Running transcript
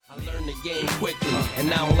All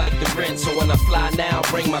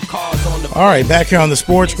right, back here on the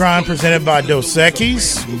Sports Grind, presented by Dos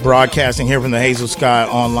Equis, broadcasting here from the Hazel Sky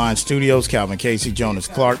Online Studios. Calvin Casey, Jonas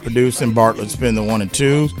Clark producing, Bartlett spin the 1 and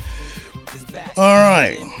 2. All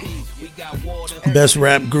right, best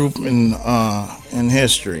rap group in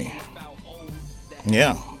history.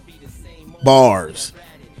 Yeah, bars,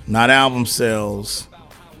 not album sales,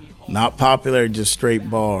 not popular, just straight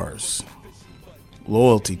bars.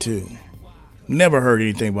 Loyalty too. Never heard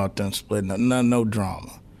anything about them splitting up. No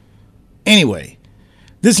drama. Anyway,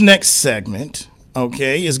 this next segment,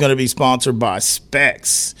 okay, is going to be sponsored by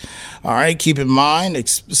Specs. All right, keep in mind,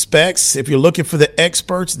 Specs, if you're looking for the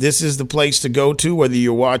experts, this is the place to go to, whether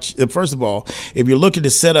you're first of all, if you're looking to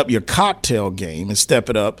set up your cocktail game and step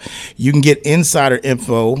it up, you can get insider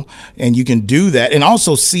info, and you can do that, and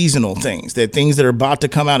also seasonal things that are about to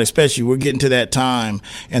come out, especially we're getting to that time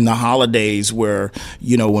in the holidays where,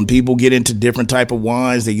 when people get into different type of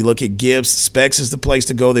wines, that you look at gifts, Specs is the place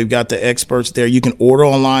to go. They've got the experts there. You can order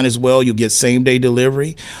online as well. You'll get same-day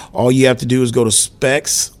delivery. All you have to do is go to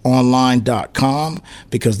specsonline.com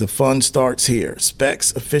because the fun starts here.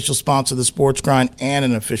 Specs, official sponsor of the Sports Grind and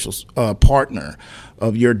an official partner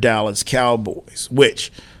of your Dallas Cowboys,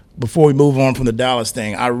 which, before we move on from the Dallas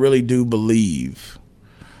thing, I really do believe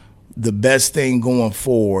the best thing going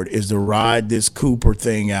forward is to ride this Cooper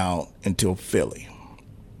thing out until Philly.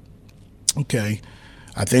 Okay.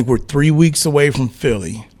 I think we're 3 weeks away from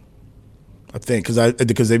Philly. I think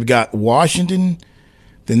because they've got Washington,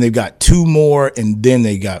 then they've got 2 more, and then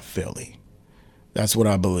they got Philly. That's what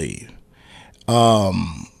I believe.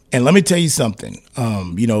 And let me tell you something.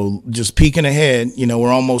 Just peeking ahead,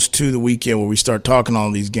 we're almost to the weekend where we start talking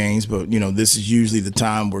all these games, but, this is usually the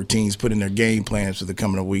time where teams put in their game plans for the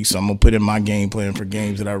coming week. So I'm going to put in my game plan for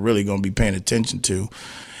games that I'm really going to be paying attention to.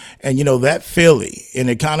 And, that Philly, and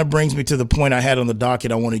it kind of brings me to the point I had on the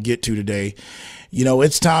docket I want to get to today.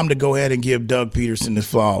 It's time to go ahead and give Doug Pederson his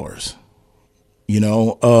flowers.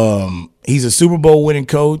 He's a Super Bowl winning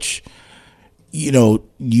coach. No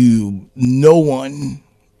one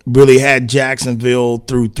really had Jacksonville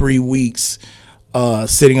through 3 weeks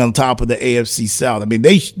sitting on top of the AFC South. I mean,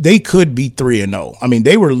 they could be 3-0. I mean,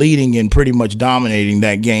 they were leading and pretty much dominating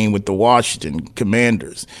that game with the Washington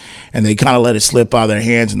Commanders, and they kind of let it slip out of their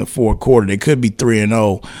hands in the fourth quarter. They could be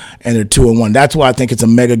 3-0, and they're 2-1. That's why I think it's a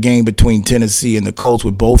mega game between Tennessee and the Colts,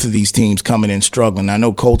 with both of these teams coming in struggling. I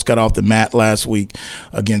know Colts got off the mat last week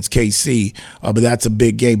against KC, but that's a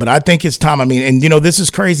big game. But I think it's time. I mean, and this is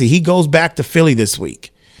crazy. He goes back to Philly this week.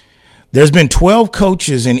 There's been 12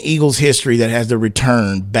 coaches in Eagles history that has to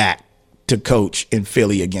return back to coach in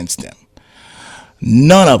Philly against them.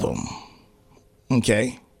 None of them,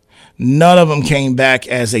 okay? None of them came back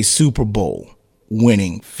as a Super Bowl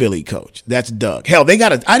winning Philly coach. That's Doug. Hell, I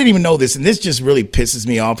didn't even know this, and this just really pisses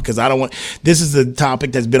me off because this is a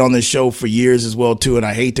topic that's been on this show for years as well, too, and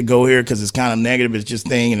I hate to go here because it's kind of negative. It's just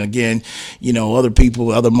thing, and again, other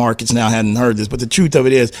people, other markets now hadn't heard this, but the truth of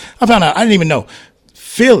it is, I found out, I didn't even know,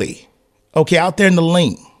 Philly, okay, out there in the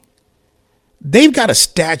lane, they've got a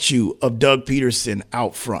statue of Doug Pederson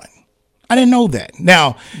out front. I didn't know that.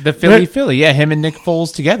 Now, the Philly, yeah, him and Nick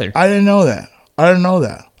Foles together. I didn't know that. I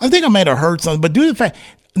think I might have heard something, but due to the fact,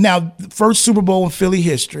 now, first Super Bowl in Philly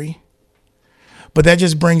history, but that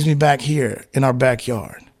just brings me back here in our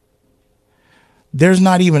backyard. There's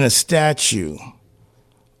not even a statue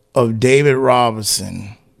of David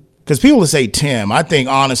Robinson, because people will say Tim. I think,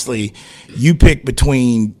 honestly, you pick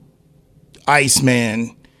between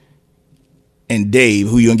Iceman and Dave,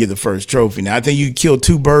 who you gonna get the first trophy. Now I think you kill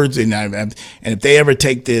 2 birds, and if they ever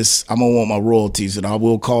take this, I'm gonna want my royalties, and I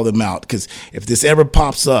will call them out, because if this ever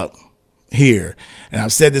pops up here, and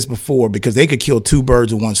I've said this before, because they could kill 2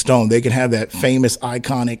 birds with 1 stone. They can have that famous,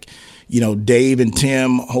 iconic, Dave and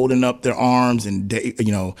Tim holding up their arms, and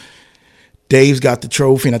Dave's got the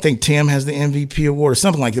trophy, and I think Tim has the MVP award or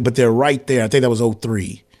something like that. But they're right there. I think that was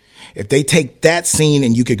 2003. If they take that scene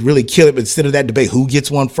and you could really kill it, but instead of that debate, who gets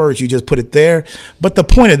one first, you just put it there. But the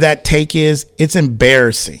point of that take is, it's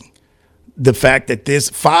embarrassing, the fact that there's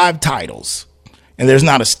 5 titles and there's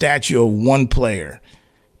not a statue of one player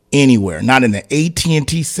anywhere, not in the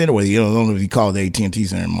AT&T Center, where I don't know if you call it the AT&T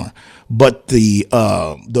Center anymore, but the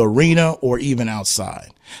arena or even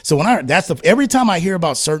outside. So every time I hear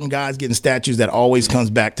about certain guys getting statues, that always comes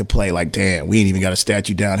back to play. Like, damn, we ain't even got a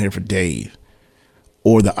statue down here for Dave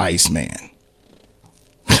or the Iceman.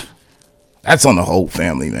 That's on the Hope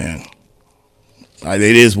family, man. It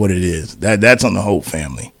is what it is. That's on the Hope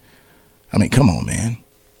family. I mean, come on, man.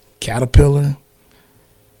 Caterpillar,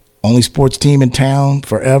 only sports team in town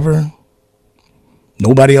forever.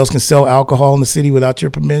 Nobody else can sell alcohol in the city without your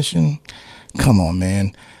permission. Come on,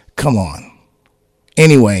 man. Come on.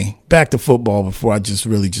 Anyway, back to football before I just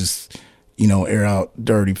air out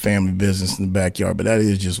dirty family business in the backyard. But that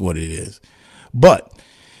is just what it is. But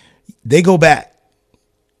they go back.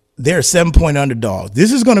 They're a 7-point underdog.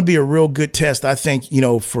 This is going to be a real good test, I think,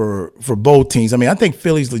 for both teams. I mean, I think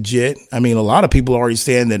Philly's legit. I mean, a lot of people are already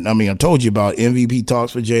saying that. I mean, I told you about MVP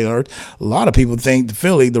talks for Jalen Hurts. A lot of people think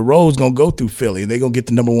the road's going to go through Philly, and they're going to get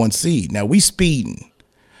the number 1 seed. Now, we speeding,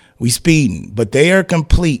 but they are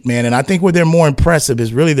complete, man. And I think where they're more impressive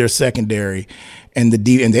is really their secondary and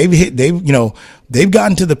and they've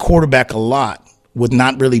gotten to the quarterback a lot with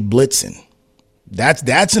not really blitzing.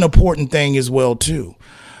 That's an important thing as well, too.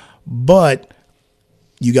 But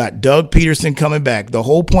you got Doug Pederson coming back. The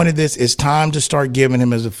whole point of this is time to start giving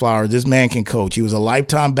him as a flower. This man can coach. He was a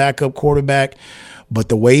lifetime backup quarterback, but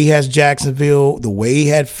the way he has Jacksonville, the way he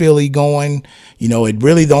had Philly going, it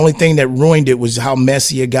really, the only thing that ruined it was how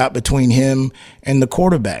messy it got between him and the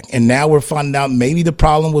quarterback. And now we're finding out maybe the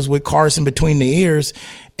problem was with Carson between the ears.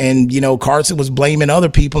 And, Carson was blaming other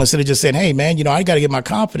people instead of just saying, hey, man, I got to get my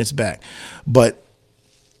confidence back. But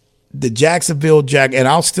the Jacksonville and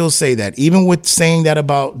I'll still say that, even with saying that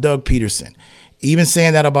about Doug Pederson, even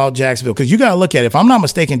saying that about Jacksonville, because you got to look at it. If I'm not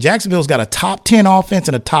mistaken, Jacksonville's got a top 10 offense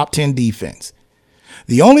and a top 10 defense.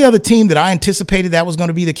 The only other team that I anticipated that was going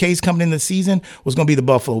to be the case coming into the season was going to be the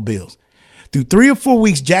Buffalo Bills. Through 3 or 4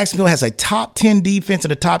 weeks, Jacksonville has a top 10 defense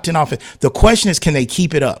and a top 10 offense. The question is, can they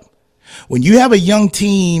keep it up? When you have a young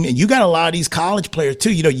team and you got a lot of these college players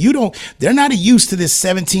too, they're not used to this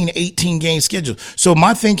 17, 18 game schedule. So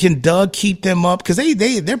my thing, can Doug keep them up? Because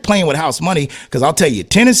they're playing with house money. Because I'll tell you,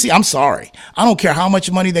 Tennessee, I'm sorry. I don't care how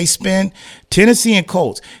much money they spend. Tennessee and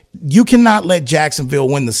Colts, you cannot let Jacksonville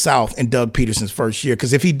win the South in Doug Pederson's first year.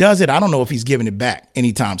 Because if he does it, I don't know if he's giving it back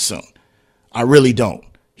anytime soon. I really don't.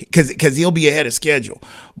 Because he'll be ahead of schedule.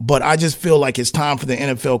 But I just feel like it's time for the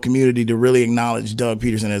NFL community to really acknowledge Doug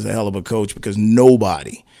Pederson as a hell of a coach, because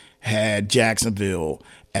nobody had Jacksonville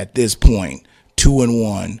at this point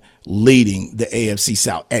 2-1 leading the AFC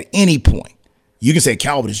South at any point. You can say,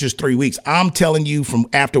 Calvin, it's just 3 weeks. I'm telling you, from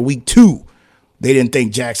after week 2, they didn't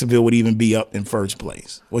think Jacksonville would even be up in first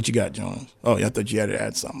place. What you got, Jones? Oh, I thought you had to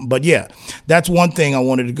add something. But, yeah, that's one thing I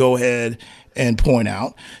wanted to go ahead and point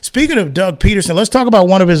out. Speaking of Doug Pederson, let's talk about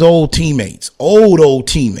one of his old teammates,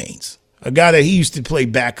 a guy that he used to play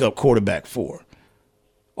backup quarterback for,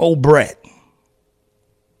 old Brett.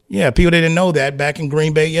 Yeah, people didn't know that back in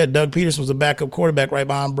Green Bay. Yeah, Doug Pederson was a backup quarterback right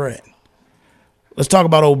behind Brett. Let's talk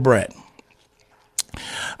about old Brett.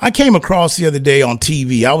 I came across the other day on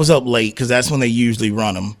TV. I was up late because that's when they usually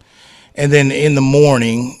run them. And then in the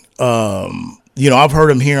morning, I've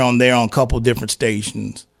heard him here on there on a couple of different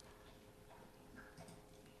stations.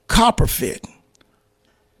 Copperfit.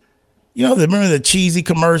 Remember the cheesy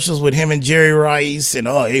commercials with him and Jerry Rice and,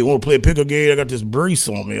 oh, hey, want to play a pickup game? I got this brace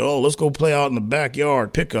on me. Oh, let's go play out in the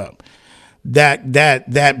backyard pickup.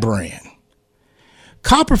 That brand.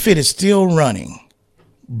 Copperfit is still running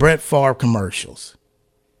Brett Favre commercials.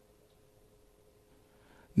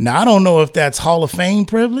 Now, I don't know if that's Hall of Fame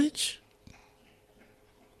privilege,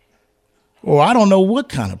 or I don't know what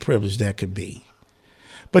kind of privilege that could be.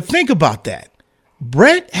 But think about that.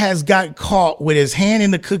 Brett has got caught with his hand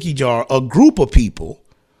in the cookie jar, a group of people,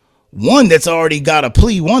 one that's already got a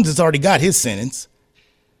plea, one that's already got his sentence,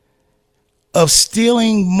 of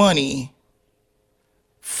stealing money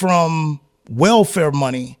from welfare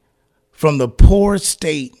money from the poorest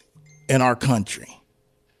state in our country.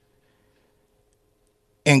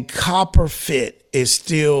 And Copperfit is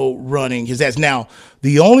still running his ass. Now,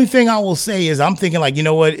 the only thing I will say is I'm thinking, like, you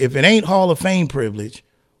know what, if it ain't Hall of Fame privilege,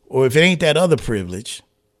 or if it ain't that other privilege,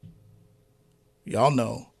 y'all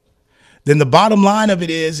know, then the bottom line of it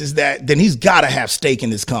is that then he's got to have stake in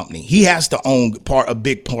this company. He has to own a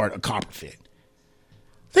big part of Copperfit.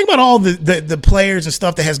 Think about all the players and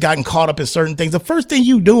stuff that has gotten caught up in certain things. The first thing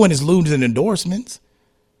you doing is losing endorsements.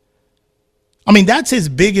 I mean, that's his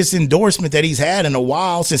biggest endorsement that he's had in a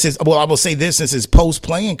while since I will say this, since his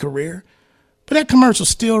post-playing career. But that commercial's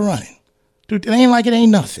still running. Dude, it ain't like it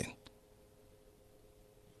ain't nothing.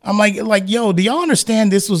 I'm like, yo, do y'all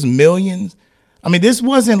understand this was millions? I mean, this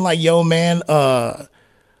wasn't like, yo, man, I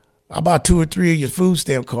bought 2 or 3 of your food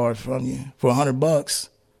stamp cards from you for $100.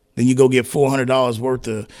 Then you go get $400 worth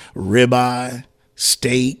of ribeye,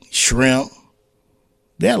 steak, shrimp.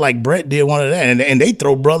 Yeah, like Brett did one of that. And they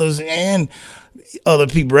throw brothers and other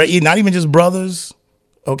people, right? Not even just brothers,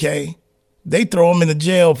 okay? They throw them in the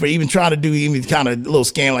jail for even trying to do even kind of a little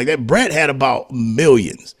scam like that. Brett had about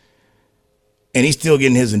millions. And he's still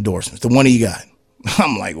getting his endorsements, the one he got.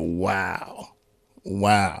 I'm like, wow.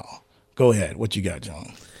 Wow. Go ahead. What you got,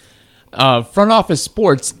 John? Front Office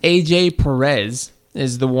Sports, AJ Perez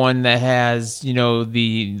is the one that has, the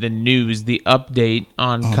news, the update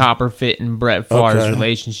on Copperfit and Brett Favre's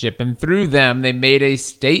relationship. And through them, they made a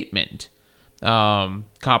statement,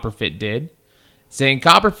 Copperfit did, saying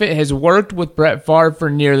Copperfit has worked with Brett Favre for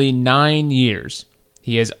nearly 9 years.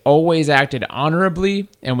 He has always acted honorably,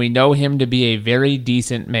 and we know him to be a very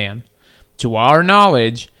decent man. To our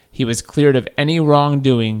knowledge, he was cleared of any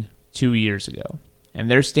wrongdoing 2 years ago. And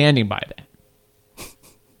they're standing by that.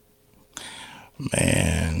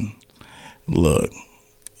 Man, look,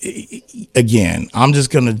 again, I'm just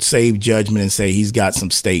going to save judgment and say he's got some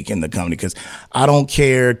stake in the company because I don't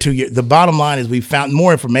care. The bottom line is we found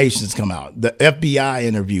more information has come out. The FBI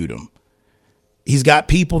interviewed him. He's got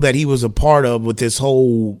people that he was a part of with this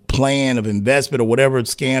whole plan of investment or whatever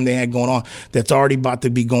scam they had going on that's already about to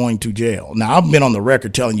be going to jail. Now, I've been on the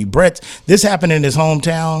record telling you, Brett, this happened in his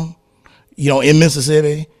hometown, in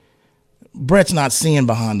Mississippi. Brett's not seeing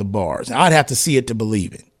behind the bars. I'd have to see it to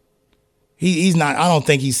believe it. He's not. I don't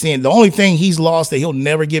think he's seeing. The only thing he's lost that he'll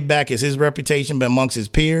never get back is his reputation amongst his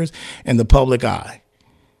peers and the public eye.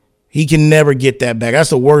 He can never get that back.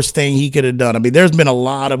 That's the worst thing he could have done. I mean, there's been a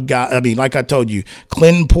lot of guys. I mean, like I told you,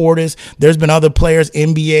 Clinton Portis. There's been other players,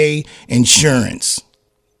 NBA, insurance,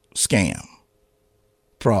 scam,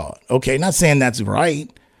 fraud. Okay, not saying that's right,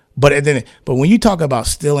 but when you talk about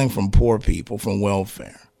stealing from poor people, from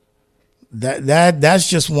welfare, that's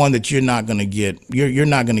just one that you're not going to get. You're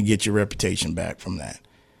not going to get your reputation back from that.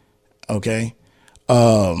 Okay.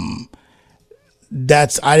 I've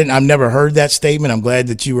never heard that statement. I'm glad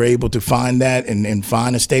that you were able to find that and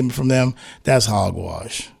find a statement from them. That's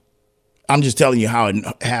hogwash. I'm just telling you how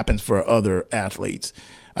it happens for other athletes.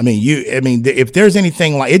 If there's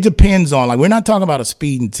anything like, it depends on, like, we're not talking about a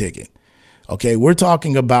speeding ticket. Okay. We're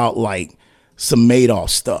talking about like some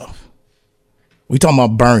Madoff stuff. We're talking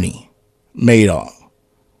about Bernie Madoff.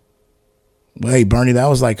 Well, hey, Bernie, that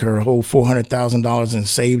was like her whole $400,000 in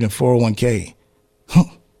saved in 401k.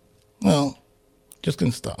 Well, just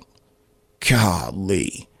gonna stop.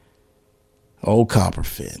 Golly. Old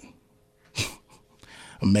Copperfit.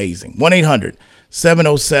 Amazing.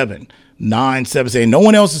 1-800-707-9778. No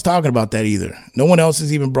one else is talking about that either. No one else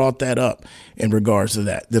has even brought that up in regards to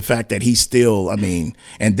that. The fact that he's still, and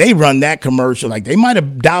they run that commercial. Like, they might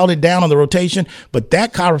have dialed it down on the rotation, but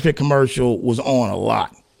that Copperfit commercial was on a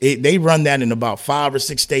lot. They run that in about 5 or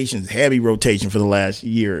 6 stations, heavy rotation for the last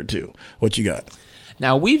year or two. What you got?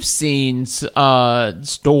 Now, we've seen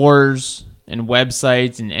stores and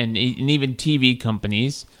websites and even TV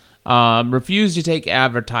companies refuse to take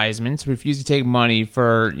advertisements, refuse to take money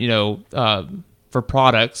for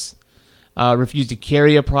products, refuse to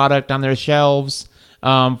carry a product on their shelves,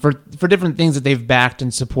 for different things that they've backed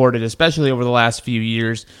and supported, especially over the last few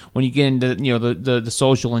years when you get into the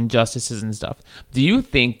social injustices and stuff. Do you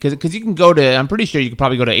think, because you can go to, I'm pretty sure you could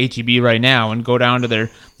probably go to HEB right now and go down to their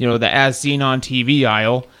the as seen on TV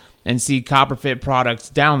aisle and see Copperfit products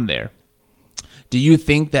down there. Do you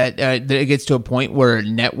think that it gets to a point where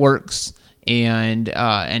networks and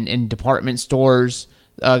department stores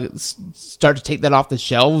start to take that off the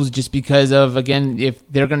shelves just because of, again, if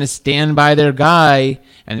they're going to stand by their guy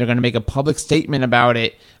and they're going to make a public statement about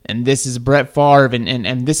it, and this is Brett Favre,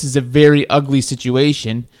 and this is a very ugly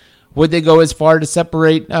situation, would they go as far to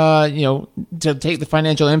separate, to take the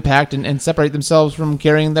financial impact and separate themselves from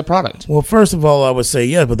carrying the product? Well, first of all, I would say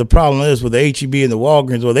yes, but the problem is with the HEB and the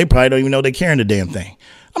Walgreens, well, they probably don't even know they're carrying the damn thing.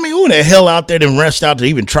 Who the hell out there then rushed out to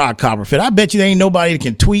even try Copperfit? I bet you there ain't nobody that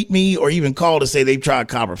can tweet me or even call to say they've tried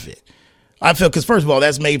Copperfit. I feel, because first of all,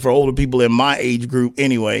 that's made for older people in my age group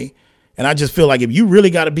anyway. And I just feel like if you really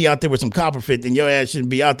got to be out there with some Copperfit, then your ass shouldn't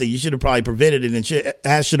be out there. You should have probably prevented it, and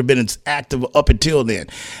ass should have been active up until then.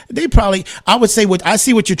 I would say, I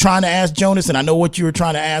see what you're trying to ask, Jonas, and I know what you were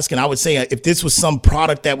trying to ask. And I would say if this was some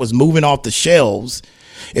product that was moving off the shelves,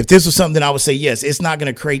 if this was something, I would say, yes, it's not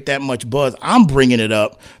going to create that much buzz. I'm bringing it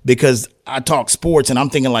up because I talk sports and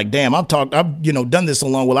I'm thinking like, damn, I've done this so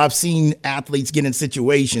long. Well, I've seen athletes get in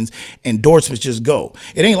situations, endorsements just go.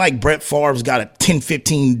 It ain't like Brett Favre's got 10,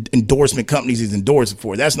 15 endorsement companies he's endorsing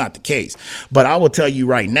for. That's not the case. But I will tell you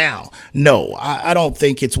right now, no, I don't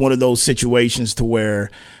think it's one of those situations to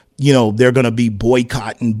where, they're going to be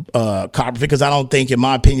boycotting Copperfit, because I don't think, in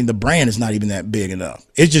my opinion, the brand is not even that big enough.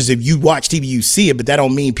 It's just, if you watch TV, you see it, but that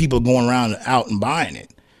don't mean people are going around out and buying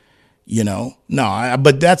it. No,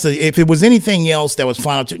 but if it was anything else that was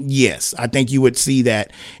final, yes, I think you would see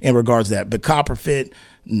that in regards to that. But Copperfit,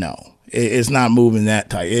 no, it's not moving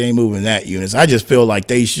that tight. It ain't moving that units. I just feel like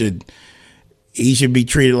they should, He should be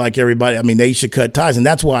treated like everybody. I mean, they should cut ties. And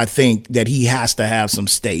that's why I think that he has to have some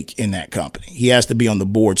stake in that company. He has to be on the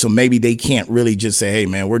board. So maybe they can't really just say, hey,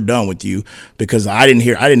 man, we're done with you, because I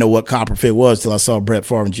didn't know what Copperfit was till I saw Brett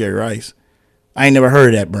Favre and Jerry Rice. I ain't never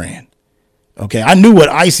heard of that brand. Okay. I knew what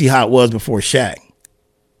Icy Hot was before Shaq.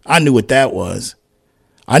 I knew what that was.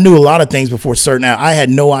 I knew a lot of things before certain. I had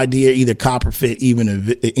no idea either Copperfit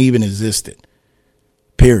even existed.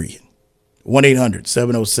 Period.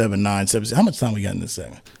 1-800-707-9770. How much time we got in this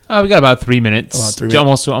segment? We got about 3 minutes. About 3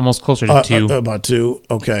 minutes. Almost closer to 2. About 2.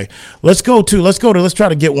 Okay. Let's try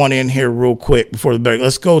to get one in here real quick before the break.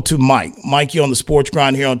 Let's go to Mike. Mike, you on the Sports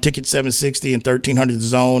Grind here on Ticket 760 and 1300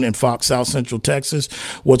 Zone in Fox South Central Texas.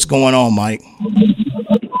 What's going on, Mike?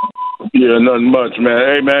 Yeah, nothing much,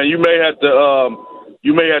 man. Hey, man, you may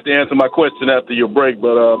have to answer my question after your break,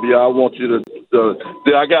 but I want you to.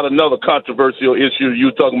 I got another controversial issue.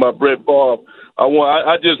 You talking about Brett Favre?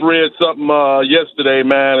 I just read something yesterday,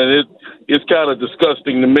 man, and it's kind of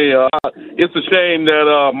disgusting to me. It's a shame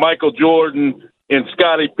that Michael Jordan and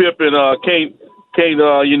Scottie Pippen can't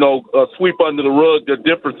sweep under the rug their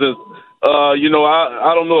differences. I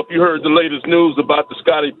don't know if you heard the latest news about the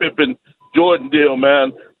Scottie Pippen Jordan deal,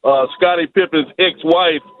 man. Scottie Pippen's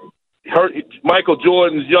ex-wife, Michael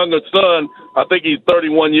Jordan's younger son, I think he's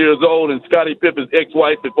 31 years old, and Scottie Pippen's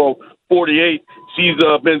ex-wife is 48. She's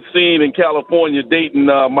been seen in California dating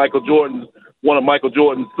one of Michael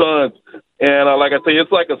Jordan's sons. And like I say,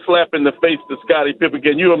 it's like a slap in the face to Scottie Pippen.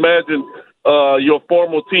 Can you imagine your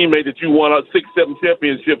former teammate that you won 6-7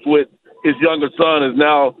 championships with? His younger son is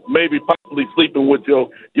now maybe possibly sleeping with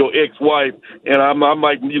your ex-wife. And I'm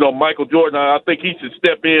like, Michael Jordan, I think he should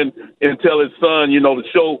step in and tell his son, to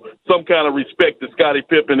show some kind of respect to Scottie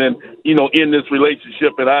Pippen and, in this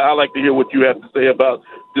relationship. And I like to hear what you have to say about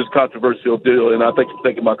this controversial deal. And I thank you for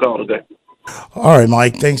taking my call today. All right,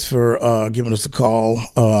 Mike, thanks for giving us a call.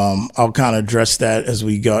 I'll kind of address that as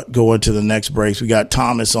we go into the next breaks. We got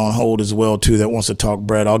Thomas on hold as well, too, that wants to talk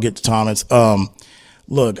Brett. I'll get to Thomas.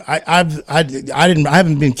 Look, I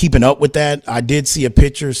haven't been keeping up with that. I did see a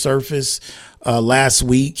picture surface last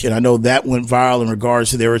week, and I know that went viral in regards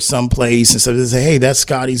to there was some place and so they say, hey, that's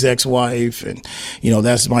Scottie's ex-wife, and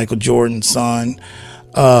that's Michael Jordan's son.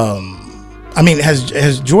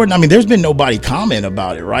 Has Jordan, there's been nobody comment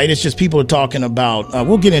about it, right? It's just people are talking about,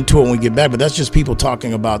 we'll get into it when we get back, but that's just people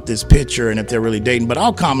talking about this picture and if they're really dating. But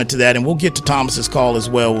I'll comment to that, and we'll get to Thomas's call as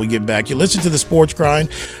well when we get back. You listen to the Sports Grind,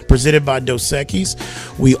 presented by Dos Equis.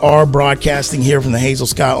 We are broadcasting here from the Hazel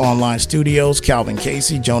Sky Online Studios. Calvin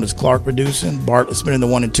Casey, Jonas Clark producing, Bartlett spinning the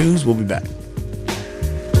 1 and 2s. We'll be back.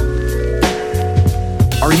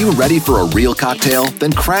 Are you ready for a real cocktail?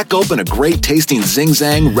 Then crack open a great tasting Zing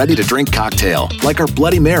Zang ready-to-drink cocktail, like our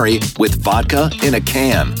Bloody Mary with vodka in a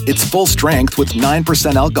can. It's full strength with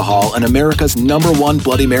 9% alcohol and America's #1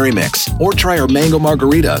 Bloody Mary mix. Or try our Mango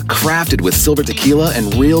Margarita, crafted with silver tequila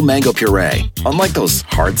and real mango puree. Unlike those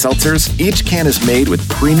hard seltzers, each can is made with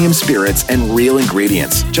premium spirits and real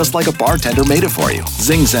ingredients, just like a bartender made it for you.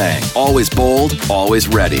 Zing Zang, always bold, always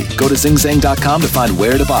ready. Go to zingzang.com to find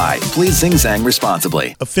where to buy. Please Zing Zang responsibly.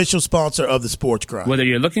 Official sponsor of the Sports Grind. Whether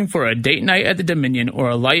you're looking for a date night at the Dominion or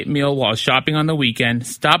a light meal while shopping on the weekend,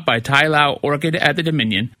 stop by Thai Lao Orchid at the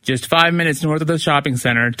Dominion. Just 5 minutes north of the shopping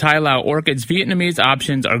center, Thai Lao Orchid's Vietnamese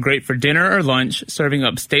options are great for dinner or lunch, serving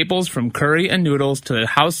up staples from curry and noodles to the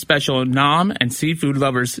house special Nam and seafood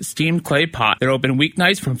lovers steamed clay pot. They're open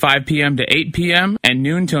weeknights from 5 p.m. to 8 p.m. and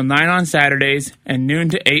noon till 9 on Saturdays and noon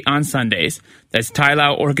to 8 on Sundays. That's Thai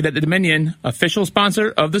Lao Orchid at the Dominion, official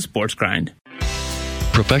sponsor of the Sports Grind.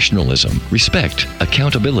 Professionalism, respect,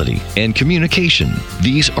 accountability, and communication.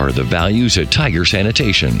 These are the values at Tiger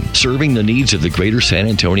Sanitation, serving the needs of the greater San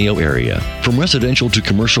Antonio area. From residential to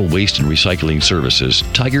commercial waste and recycling services,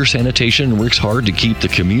 Tiger Sanitation works hard to keep the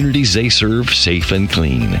communities they serve safe and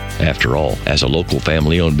clean. After all, as a local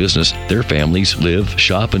family-owned business, their families live,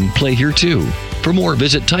 shop, and play here too. For more,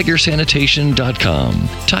 visit TigerSanitation.com.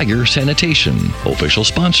 Tiger Sanitation, official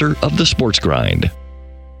sponsor of the Sports Grind.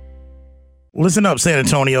 Listen up, San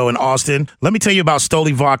Antonio and Austin. Let me tell you about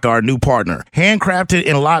Stoli Vodka, our new partner. Handcrafted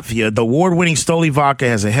in Latvia, the award-winning Stoli Vodka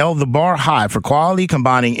has held the bar high for quality,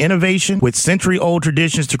 combining innovation with century-old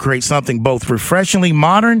traditions to create something both refreshingly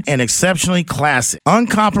modern and exceptionally classic.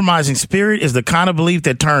 Uncompromising spirit is the kind of belief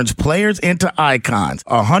that turns players into icons.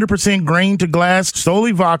 100% grain to glass,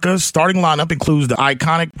 Stoli Vodka's starting lineup includes the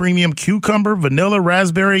iconic premium cucumber, vanilla,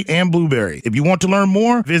 raspberry, and blueberry. If you want to learn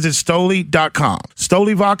more, visit Stoli.com.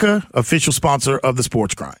 Stoli Vodka, official sponsor of the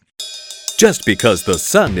Sports Grind. Just because the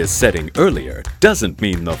sun is setting earlier doesn't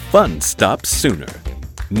mean the fun stops sooner.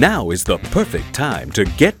 Now is the perfect time to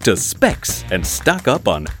get to Specs and stock up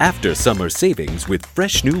on after-summer savings with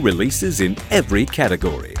fresh new releases in every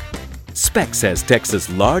category. Specs has Texas'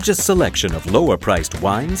 largest selection of lower-priced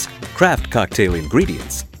wines, craft cocktail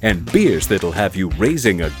ingredients, and beers that'll have you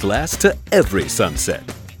raising a glass to every sunset.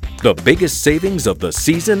 The biggest savings of the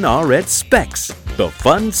season are at Specs. The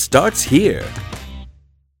fun starts here.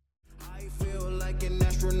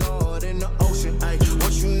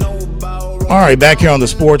 All right, back here on the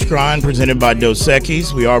Sports Grind, presented by Dos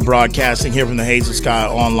Equis. We are broadcasting here from the Hazel Sky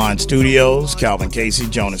Online Studios. Calvin Casey,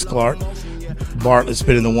 Jonas Clark. Bartlett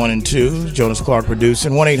spinning the 1 and 2. Jonas Clark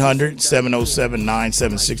producing.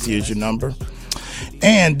 1-800-707-9760 is your number.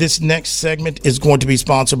 And this next segment is going to be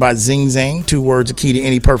sponsored by Zing Zang. 2 words, a key to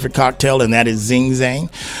any perfect cocktail, and that is Zing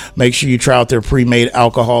Zang. Make sure you try out their pre-made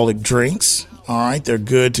alcoholic drinks. All right, they're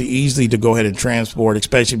good to easily to go ahead and transport,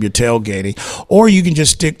 especially if you're tailgating. Or you can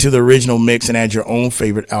just stick to the original mix and add your own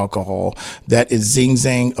favorite alcohol. That is Zing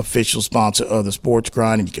Zang, official sponsor of the Sports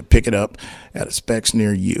Grind, and you can pick it up at a Specs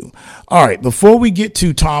near you. All right, before we get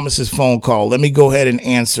to Thomas's phone call, let me go ahead and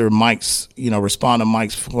answer Mike's, respond to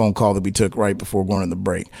Mike's phone call that we took right before going to the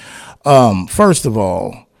break. First of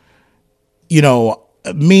all,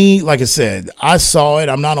 me, like I said, I saw it.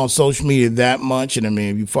 I'm not on social media that much. And I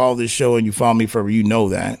mean, if you follow this show and you follow me forever, you know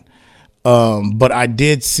that. But I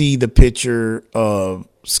did see the picture of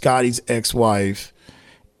Scotty's ex-wife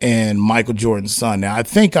and Michael Jordan's son. Now, I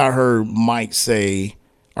think I heard Mike say,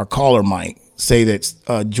 our caller Mike, say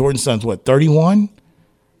that Jordan's son's, 31?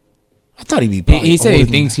 I thought he'd be probably He said he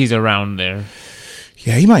thinks he's around there.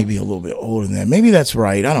 Yeah, he might be a little bit older than that. Maybe that's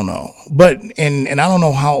right. I don't know. But, and I don't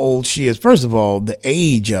know how old she is. First of all, the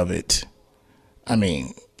age of it,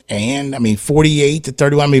 48 to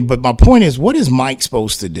 31. But my point is, what is Mike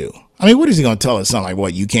supposed to do? What is he going to tell us? Something like,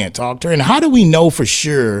 what, you can't talk to her? And how do we know for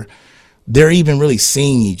sure they're even really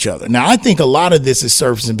seeing each other? Now, I think a lot of this is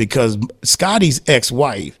surfacing because Scotty's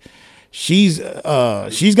ex-wife, she's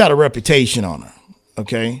got a reputation on her,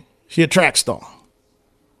 okay? She's a track star,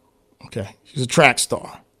 okay? She's a track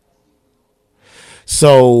star.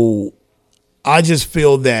 So I just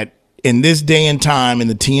feel that in this day and time, in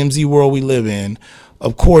the TMZ world we live in,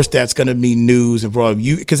 of course that's going to be news and for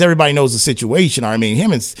you because everybody knows the situation.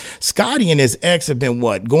 Him and Scotty and his ex have been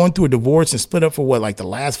going through a divorce and split up for the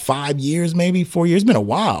last 5 years, maybe 4 years. It's been a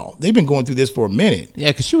while. They've been going through this for a minute. Yeah,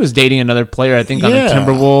 because she was dating another player, I think, on the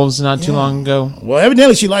Timberwolves not too long ago. Well,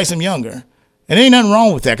 evidently she likes him younger. And there ain't nothing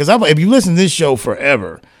wrong with that because if you listen to this show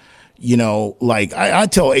forever, I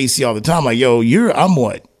tell AC all the time, I'm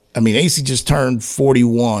what? AC just turned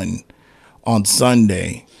 41 on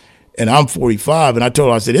Sunday, and I'm 45. And I told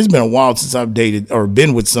her, I said, it's been a while since I've dated or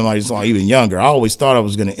been with somebody that's even younger. I always thought I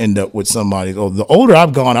was going to end up with somebody. The older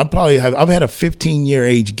I've gone, I've had a 15-year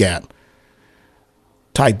age gap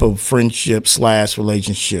type of friendship /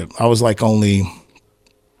 relationship. I was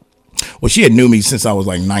she had knew me since I was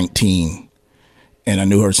 19. And I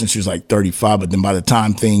knew her since she was 35. But then by the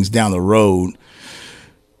time things down the road,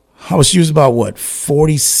 she was about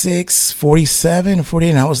 46, 47, 48.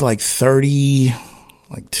 And I was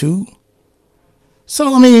 32.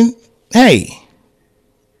 So, hey,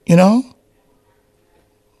 I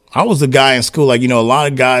was the guy in school, a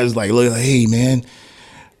lot of guys look, hey, man,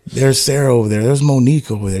 there's Sarah over there. There's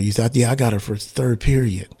Monique over there. You thought, yeah, I got her for third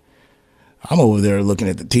period. I'm over there looking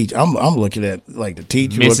at the teacher. I'm looking at the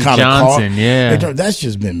teacher. Mrs. What kind Johnson, of car. yeah. That's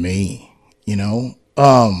just been me,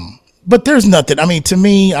 But there's nothing. To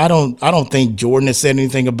me, I don't think Jordan has said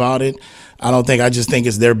anything about it. I just think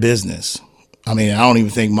it's their business. I don't even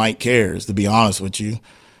think Mike cares, to be honest with you.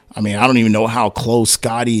 I don't even know how close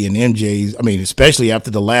Scotty and MJ's. Especially after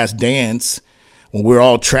the last dance, when we're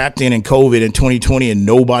all trapped in COVID in 2020 and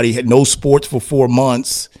nobody had no sports for 4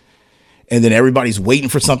 months. And then everybody's waiting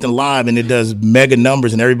for something live, and it does mega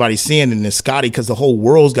numbers, and everybody's seeing it. And it's Scotty, because the whole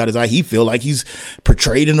world's got his eye. He feel like he's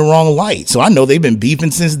portrayed in the wrong light. So I know they've been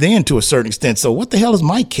beefing since then to a certain extent. So what the hell does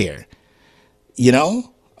Mike care?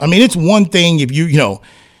 It's one thing if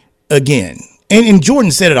again. And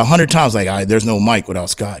Jordan said it 100 times, there's no Mike without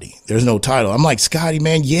Scotty. There's no title. I'm like, Scotty,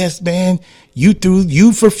 man, yes, man. You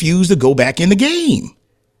refuse to go back in the game.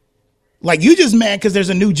 You just mad because there's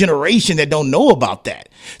a new generation that don't know about that.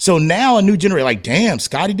 So now a new generation, damn,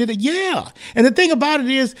 Scotty did it? Yeah. And the thing about it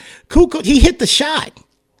is, he hit the shot.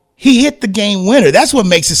 He hit the game winner. That's what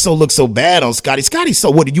makes it look so bad on Scotty. Scotty,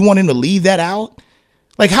 so what, did you want him to leave that out?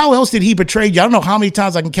 How else did he portray you? I don't know how many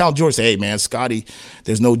times I can count Jordan say, hey, man, Scotty,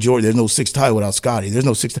 there's no Jordan. There's no sixth title without Scotty. There's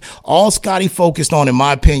no sixth. All Scotty focused on, in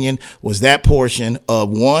my opinion, was that portion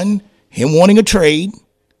of, one, him wanting a trade.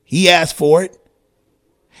 He asked for it.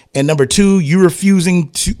 And number two, you refusing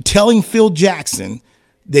telling Phil Jackson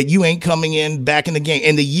that you ain't coming in back in the game.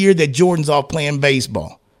 In the year that Jordan's off playing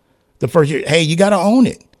baseball, the first year, hey, you got to own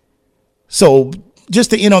it. So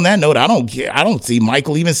just to end on that note, I don't care. I don't see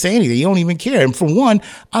Michael even say anything. He don't even care. And for one,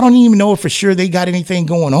 I don't even know if for sure they got anything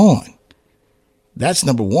going on. That's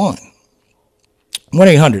number one.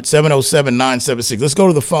 1-800-707-976. Let's go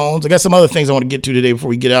to the phones. I got some other things I want to get to today before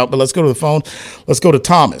we get out, but let's go to the phone. Let's go to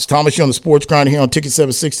Thomas. Thomas, you're on the Sports Grind here on Ticket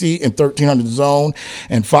 760 and 1300 Zone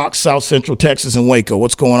and Fox South Central Texas and Waco.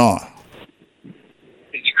 What's going on?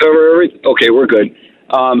 Did you cover everything? Okay, we're good.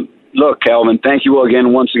 Look, Calvin, thank you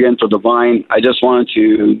once again for the Vine. I just wanted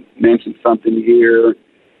to mention something here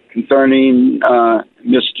concerning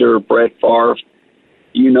Mr. Brett Favre.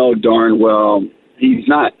 You know darn well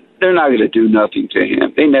they're not going to do nothing to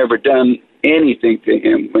him. They never done anything to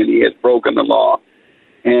him when he has broken the law.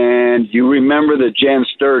 And you remember the Jen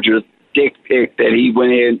Sturger dick pic that he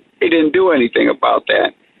went in. He didn't do anything about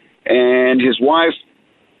that. And his wife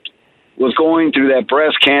was going through that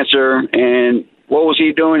breast cancer, and what was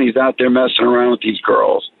he doing? He's out there messing around with these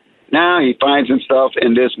girls. Now he finds himself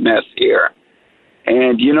in this mess here.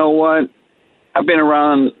 And you know what? I've been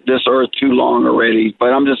around this earth too long already,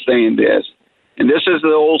 but I'm just saying this. And this is the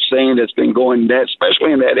old saying that's been going, that,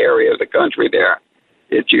 especially in that area of the country there,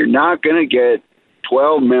 that you're not going to get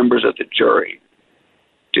 12 members of the jury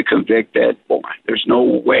to convict that boy. There's no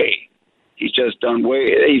way. He's just done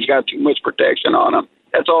he's got too much protection on him.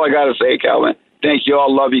 That's all I got to say, Calvin. Thank you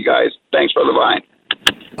all. Love you guys. Thanks for the Vine.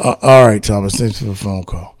 All right, Thomas. Thanks for the phone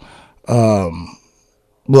call.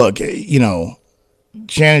 Look,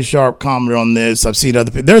 Shannon Sharp commented on this. I've seen other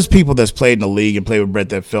people. There's people that's played in the league and played with Brett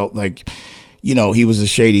that felt like, he was a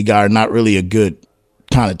shady guy or not really a good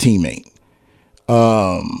kind of teammate.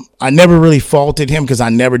 I never really faulted him because I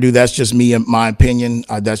never do. That's just me and my opinion.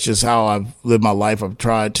 That's just how I've lived my life. I've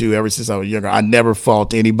tried to ever since I was younger. I never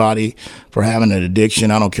fault anybody for having an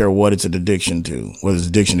addiction. I don't care what it's an addiction to, whether it's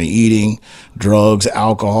addiction to eating, drugs,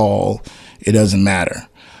 alcohol. It doesn't matter.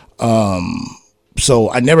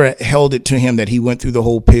 So I never held it to him that he went through the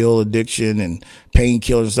whole pill addiction and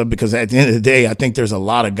painkillers and stuff, because at the end of the day, I think there's a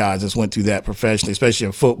lot of guys that went through that professionally, especially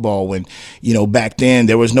in football when, back then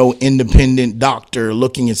there was no independent doctor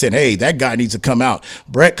looking and saying, hey, that guy needs to come out.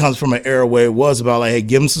 Brett comes from an era where it was about like, hey,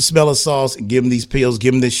 give him some smell of sauce and give him these pills,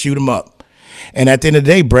 give him this, shoot him up. And at the end of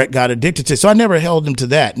the day, Brett got addicted to it. So I never held him to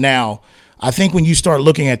that. Now, I think when you start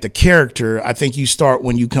looking at the character, I think you start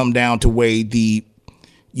when you come down to way the,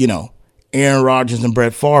 Aaron Rodgers and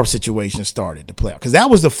Brett Favre situation started to play out, because that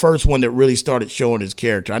was the first one that really started showing his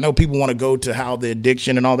character. I know people want to go to how the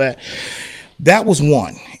addiction and all that. That was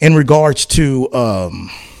one in regards to,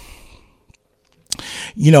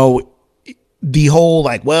 the whole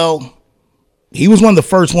he was one of the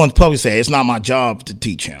first ones publicly say it's not my job to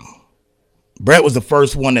teach him. Brett was the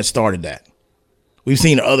first one that started that. We've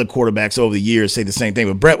seen other quarterbacks over the years say the same thing,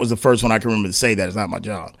 but Brett was the first one I can remember to say that it's not my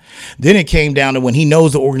job. Then it came down to when he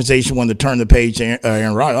knows the organization wanted to turn the page to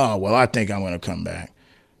Aaron Rodgers. Oh, well, I think I'm going to come back.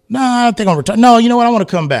 No, I think I'm going to retire. No, you know what? I want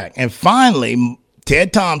to come back. And finally,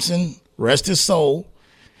 Ted Thompson, rest his soul,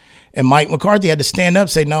 and Mike McCarthy had to stand up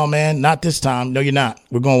and say, no, man, not this time. No, you're not.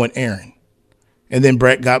 We're going with Aaron. And then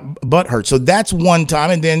Brett got butthurt. So that's one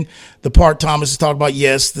time. And then the part Thomas is talking about,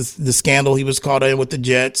 yes, the scandal he was caught in with the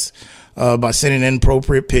Jets. By sending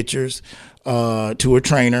inappropriate pictures to a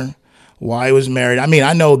trainer while he was married. I mean,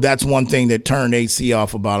 I know that's one thing that turned AC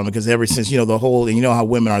off about him, because ever since, the whole, and how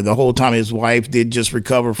women are, the whole time his wife did just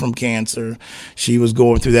recover from cancer, she was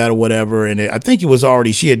going through that or whatever. And I think it was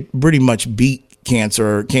already, she had pretty much beat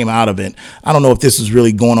cancer or came out of it. I don't know if this was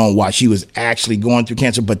really going on while she was actually going through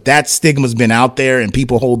cancer, but that stigma's been out there and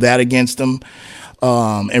people hold that against him.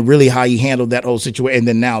 And really how he handled that whole situation. And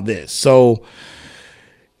then now this. So,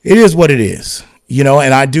 it is what it is,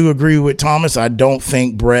 and I do agree with Thomas. I don't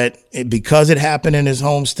think Brett, because it happened in his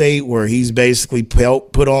home state where he's basically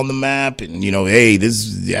put on the map and, hey, this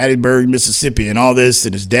is Hattiesburg, Mississippi and all this,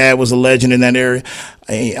 and his dad was a legend in that area.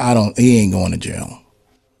 He ain't going to jail.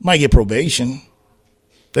 Might get probation.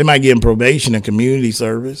 They might give him probation and community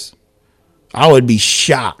service. I would be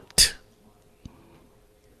shocked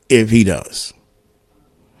if he does.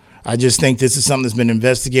 I just think this is something that's been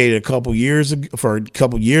investigated for a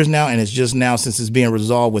couple years now, and it's just now, since it's being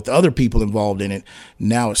resolved with other people involved in it,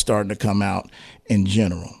 now it's starting to come out in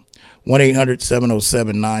general.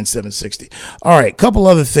 1-800-707-9760. All right, couple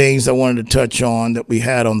other things I wanted to touch on that we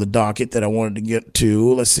had on the docket that I wanted to get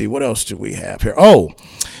to. Let's see, what else do we have here? Oh,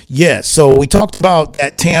 yes, so we talked about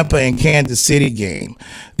that Tampa and Kansas City game.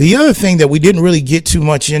 The other thing that we didn't really get too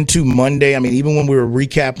much into Monday, I mean, even when we were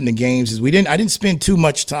recapping the games, is I didn't spend too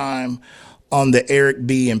much time on the Eric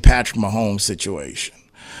B. and Patrick Mahomes situation.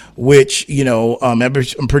 which,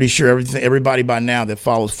 I'm pretty sure everybody by now that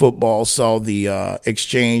follows football saw the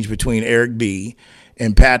exchange between Eric B.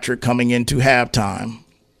 and Patrick coming into halftime.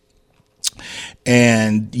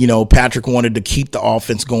 And, Patrick wanted to keep the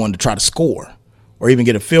offense going to try to score or even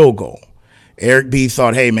get a field goal. Eric B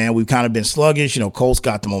thought, hey, man, we've kind of been sluggish. Colts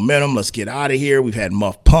got the momentum. Let's get out of here. We've had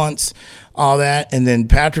muff punts, all that. And then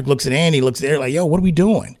Patrick looks at Andy, looks at Eric like, yo, what are we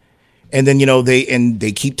doing? And then,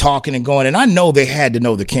 they keep talking and going. And I know they had to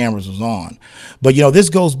know the cameras was on. But, this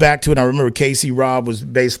goes back to it. I remember Casey Robb was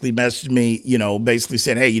basically messaging me, basically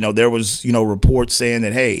said, hey, there was, reports saying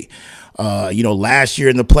that, hey, last year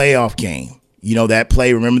in the playoff game, that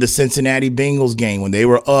play, remember the Cincinnati Bengals game when they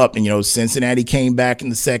were up and, Cincinnati came back in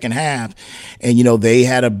the second half and, they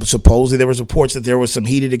had supposedly there was reports that there was some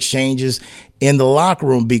heated exchanges in the locker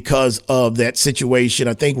room because of that situation.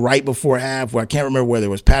 I think right before half, where I can't remember whether it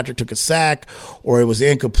was Patrick took a sack or it was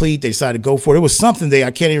incomplete. They decided to go for it. It was something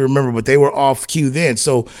I can't even remember, but they were off cue then.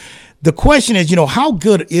 So the question is, how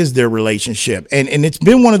good is their relationship? And it's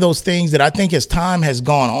been one of those things that I think as time has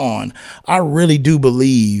gone on, I really do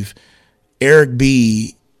believe Eric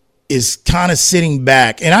B is kind of sitting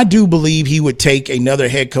back, and I do believe he would take another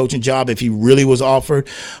head coaching job if he really was offered.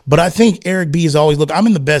 But I think Eric B is always, look, I'm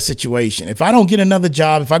in the best situation. If I don't get another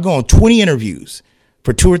job, if I go on 20 interviews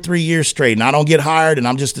for 2 or 3 years straight and I don't get hired and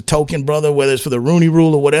I'm just a token brother, whether it's for the Rooney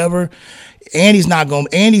Rule or whatever, Andy's on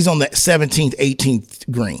the 17th, 18th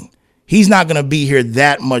green. He's not going to be here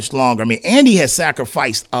that much longer. I mean, Andy has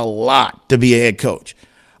sacrificed a lot to be a head coach.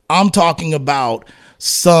 I'm talking about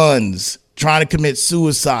sons trying to commit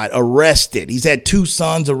suicide, arrested. He's had 2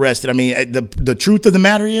 sons arrested. I mean, the truth of the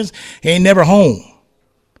matter is he ain't never home.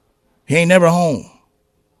 And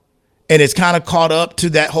it's kind of caught up to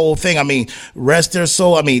that whole thing. I mean, rest their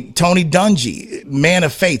soul. I mean, Tony Dungy, man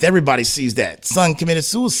of faith. Everybody sees that. Son committed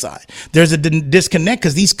suicide. There's a disconnect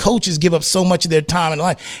because these coaches give up so much of their time in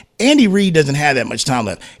life. Andy Reid doesn't have that much time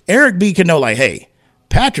left. Eric B can know, like, hey,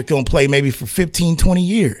 Patrick going to play maybe for 15, 20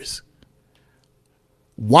 years.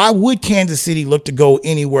 Why would Kansas City look to go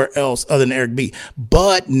anywhere else other than Eric B?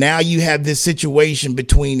 But now you have this situation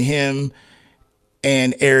between him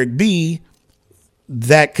and Eric B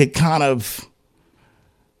that could kind of,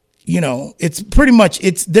 it's pretty much,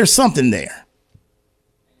 there's something there.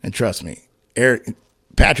 And trust me,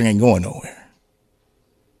 Patrick ain't going nowhere.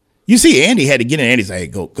 You see, Andy had to get in. Andy's like, hey,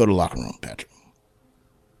 go to the locker room, Patrick.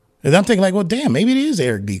 And I'm thinking like, well, damn, maybe it is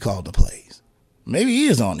Eric B called the plays. Maybe he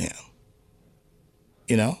is on him.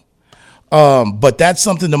 But that's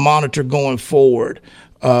something to monitor going forward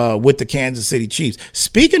with the Kansas City Chiefs.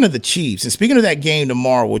 Speaking of the Chiefs and speaking of that game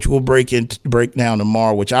tomorrow, which we'll break down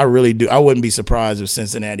tomorrow, which I really do. I wouldn't be surprised if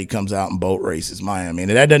Cincinnati comes out and boat races Miami.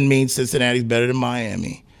 And that doesn't mean Cincinnati's better than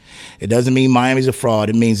Miami. It doesn't mean Miami's a fraud.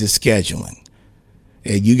 It means it's scheduling.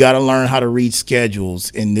 And you got to learn how to read schedules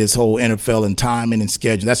in this whole NFL and timing and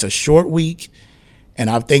schedule. That's a short week. And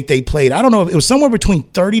I think they played, I don't know, it was somewhere between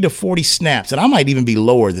 30 to 40 snaps. And I might even be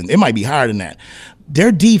lower than, it might be higher than that.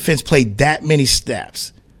 Their defense played that many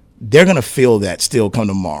snaps. They're going to feel that still come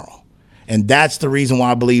tomorrow. And that's the reason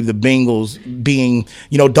why I believe the Bengals being,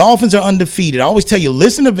 Dolphins are undefeated. I always tell you,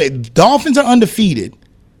 listen to Dolphins are undefeated.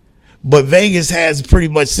 But Vegas has pretty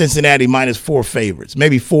much Cincinnati -4 favorites,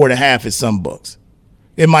 maybe 4.5 at some books.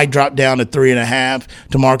 It might drop down to 3.5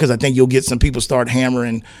 tomorrow because I think you'll get some people start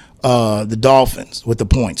hammering the Dolphins with the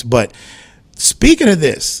points. But speaking of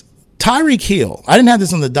this, Tyreek Hill, I didn't have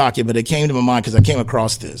this on the docket, but it came to my mind because I came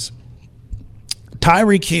across this.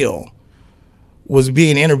 Tyreek Hill was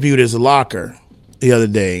being interviewed as a locker the other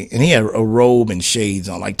day, and he had a robe and shades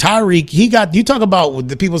on. Like Tyreek, you talk about what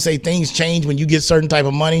the people say things change when you get certain type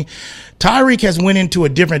of money. Tyreek has went into a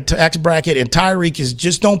different tax bracket, and Tyreek is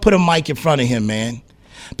just don't put a mic in front of him, man.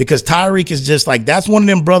 Because Tyreek is just like, that's one of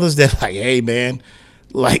them brothers that like, hey, man,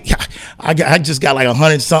 like I just got like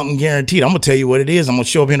 100-something guaranteed. I'm going to tell you what it is. I'm going to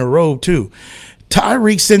show up in a robe too.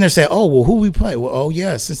 Tyreek sitting there saying, oh, well, who we play? Well, oh,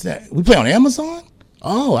 yeah, since that we play on Amazon?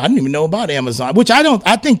 Oh, I didn't even know about Amazon, which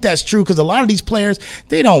I think that's true because a lot of these players,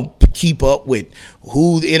 they don't keep up with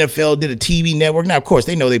who the NFL did a TV network. Now, of course,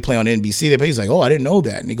 they know they play on NBC. He's like, oh, I didn't know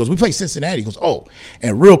that. And he goes, we play Cincinnati. He goes, oh,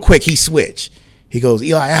 and real quick, he switched. He goes,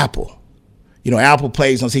 Eli Apple. Apple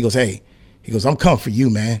plays on. He goes, hey, he goes, I'm coming for you,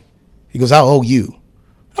 man. He goes, I owe you.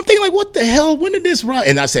 I'm thinking like, what the hell? When did this run?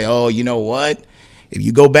 And I say, oh, you know what? If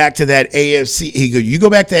you go back to that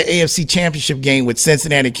AFC championship game with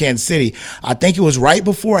Cincinnati and Kansas City, I think it was right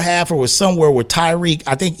before half or was somewhere where Tyreek,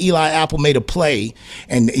 I think Eli Apple made a play,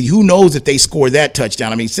 and who knows if they scored that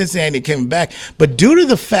touchdown. I mean, Cincinnati came back. But due to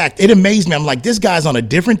the fact, it amazed me. I'm like, this guy's on a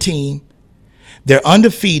different team. They're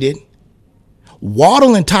undefeated.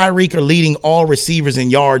 Waddle and Tyreek are leading all receivers in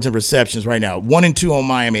yards and receptions right now, 1 and 2 on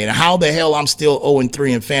Miami. And how the hell I'm still 0 and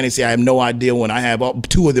 3 in fantasy, I have no idea when I have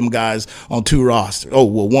two of them guys on 2 rosters. Oh,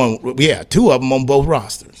 well, 2 of them on both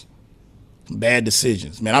rosters. Bad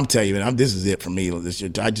decisions. Man, I'm telling you, man, this is it for me this year.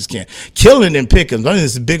 I just can't. Killing them Pickens. I mean,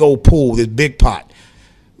 this big old pool, this big pot.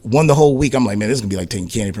 Won the whole week. I'm like, man, this is gonna be like taking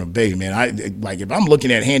candy from a baby, man. If I'm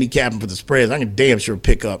looking at handicapping for the spreads, I can damn sure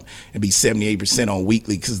pick up and be 78% on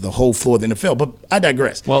weekly because the whole floor of the NFL. But I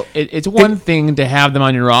digress. Well, it's one thing to have them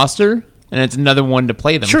on your roster, and it's another one to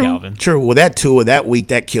play them, Calvin. True. Well, that Tua that week,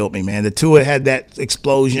 that killed me, man. The Tua had that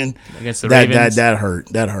explosion against the Ravens. That hurt.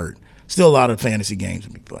 That hurt. Still a lot of fantasy games to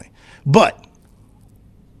be playing, but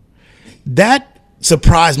that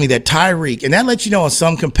surprised me that Tyreek, and that lets you know on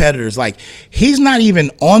some competitors, like he's not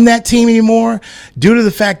even on that team anymore due to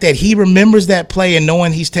the fact that he remembers that play and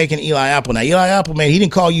knowing he's taking Eli Apple. Now, Eli Apple, man, he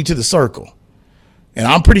didn't call you to the circle. And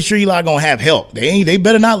I'm pretty sure Eli going to have help. They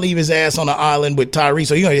better not leave his ass on the island with Tyreek,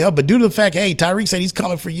 so you're going to help. But due to the fact, hey, Tyreek said he's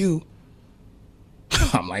coming for you.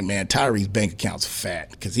 I'm like, man, Tyreek's bank account's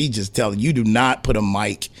fat because he just telling you do not put a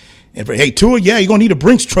mic and for, hey, Tua, yeah, you're going to need a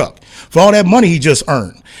Brinks truck for all that money he just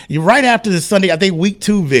earned. You're right after the Sunday, I think, week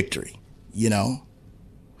 2 victory, you know.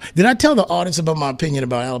 Did I tell the audience about my opinion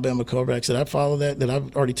about Alabama quarterbacks? Did I follow that? Did I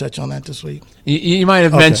already touch on that this week? You might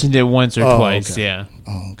have mentioned it once or twice, okay. Yeah.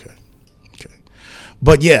 Oh, okay.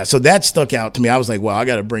 But, yeah, so that stuck out to me. I was like, well, I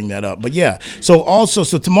got to bring that up. But, yeah, so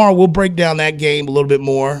tomorrow we'll break down that game a little bit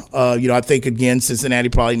more. I think, again, Cincinnati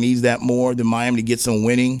probably needs that more than Miami to get some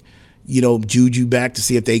winning, juju back to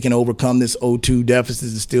see if they can overcome this 0-2 deficit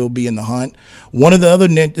and still be in the hunt. One of the other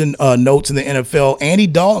notes in the NFL, Andy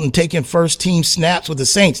Dalton taking first-team snaps with the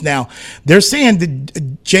Saints. Now, they're saying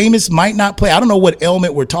that Jameis might not play. I don't know what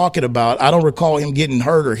ailment we're talking about. I don't recall him getting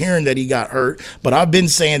hurt or hearing that he got hurt, but I've been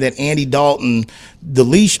saying that Andy Dalton, the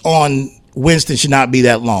leash on Winston should not be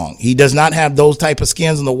that long. He does not have those type of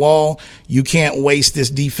skins on the wall. You can't waste this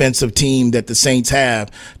defensive team that the Saints have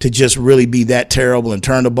to just really be that terrible and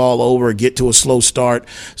turn the ball over or get to a slow start.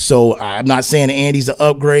 So I'm not saying Andy's an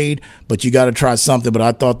upgrade, but you got to try something. But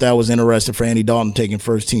I thought that was interesting for Andy Dalton taking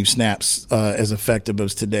first-team snaps as effective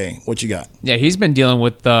as today. What you got? Yeah, he's been dealing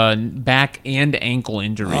with back and ankle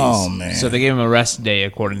injuries. Oh, man. So they gave him a rest day,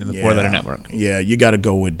 according to the Four-Letter Network. Yeah, you got to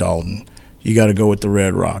go with Dalton. You got to go with the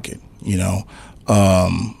Red Rocket.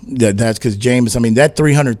 That's because Jameis, I mean, that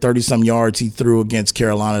 330-some yards he threw against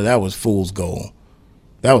Carolina, that was fool's goal.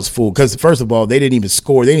 That was fool. Because, first of all, they didn't even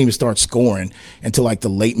score. They didn't even start scoring until, like, the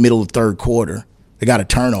middle of third quarter. They got a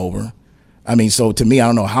turnover. I mean, so to me, I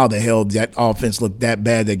don't know how the hell that offense looked that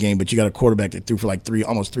bad that game, but you got a quarterback that threw for, like,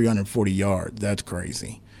 almost 340 yards. That's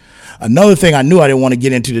crazy. Another thing I knew I didn't want to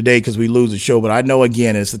get into today because we lose the show, but I know,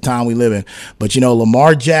 again, it's the time we live in. But,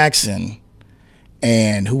 Lamar Jackson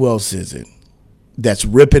and who else is it that's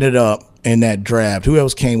ripping it up in that draft? Who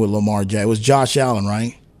else came with Lamar Jackson? It was Josh Allen,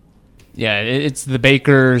 right? Yeah, it's the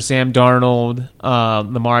Baker, Sam Darnold,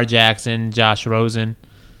 Lamar Jackson, Josh Rosen.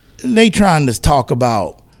 They trying to talk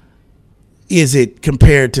about, is it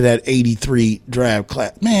compared to that 83 draft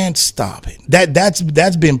class? Man, stop it. That's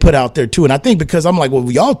been put out there too. And I think because I'm like, well,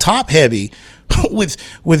 we all top heavy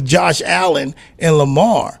with Josh Allen and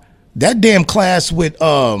Lamar. That damn class with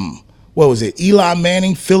what was it? Eli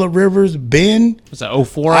Manning, Phillip Rivers, Ben. Was that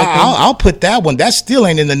 04, I think? I'll put that one. That still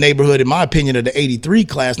ain't in the neighborhood, in my opinion, of the 83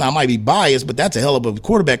 class. Now, I might be biased, but that's a hell of a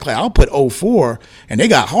quarterback class. I'll put 04, and they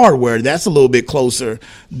got hardware. That's a little bit closer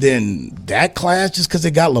than that class just because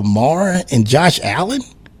they got Lamar and Josh Allen.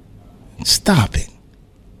 Stop it.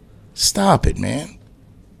 Stop it, man.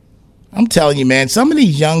 I'm telling you, man, some of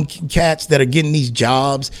these young cats that are getting these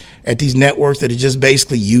jobs at these networks that are just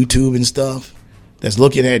basically YouTube and stuff, that's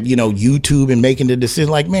looking at, YouTube and making the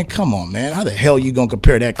decision, like, man, come on, man. How the hell are you going to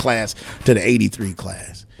compare that class to the 83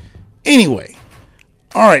 class? Anyway,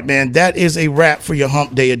 all right, man, that is a wrap for your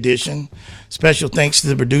Hump Day edition. Special thanks to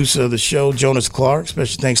the producer of the show, Jonas Clark.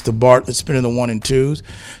 Special thanks to Bart that's spinning the 1 and 2s.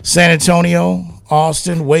 San Antonio,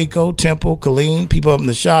 Austin, Waco, Temple, Killeen, people up in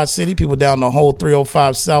the Shaw City, people down the whole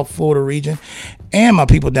 305 South Florida region, and my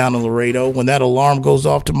people down in Laredo. When that alarm goes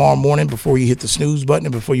off tomorrow morning, before you hit the snooze button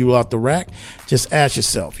and before you roll out the rack, just ask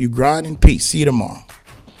yourself, you grind in peace. See you tomorrow.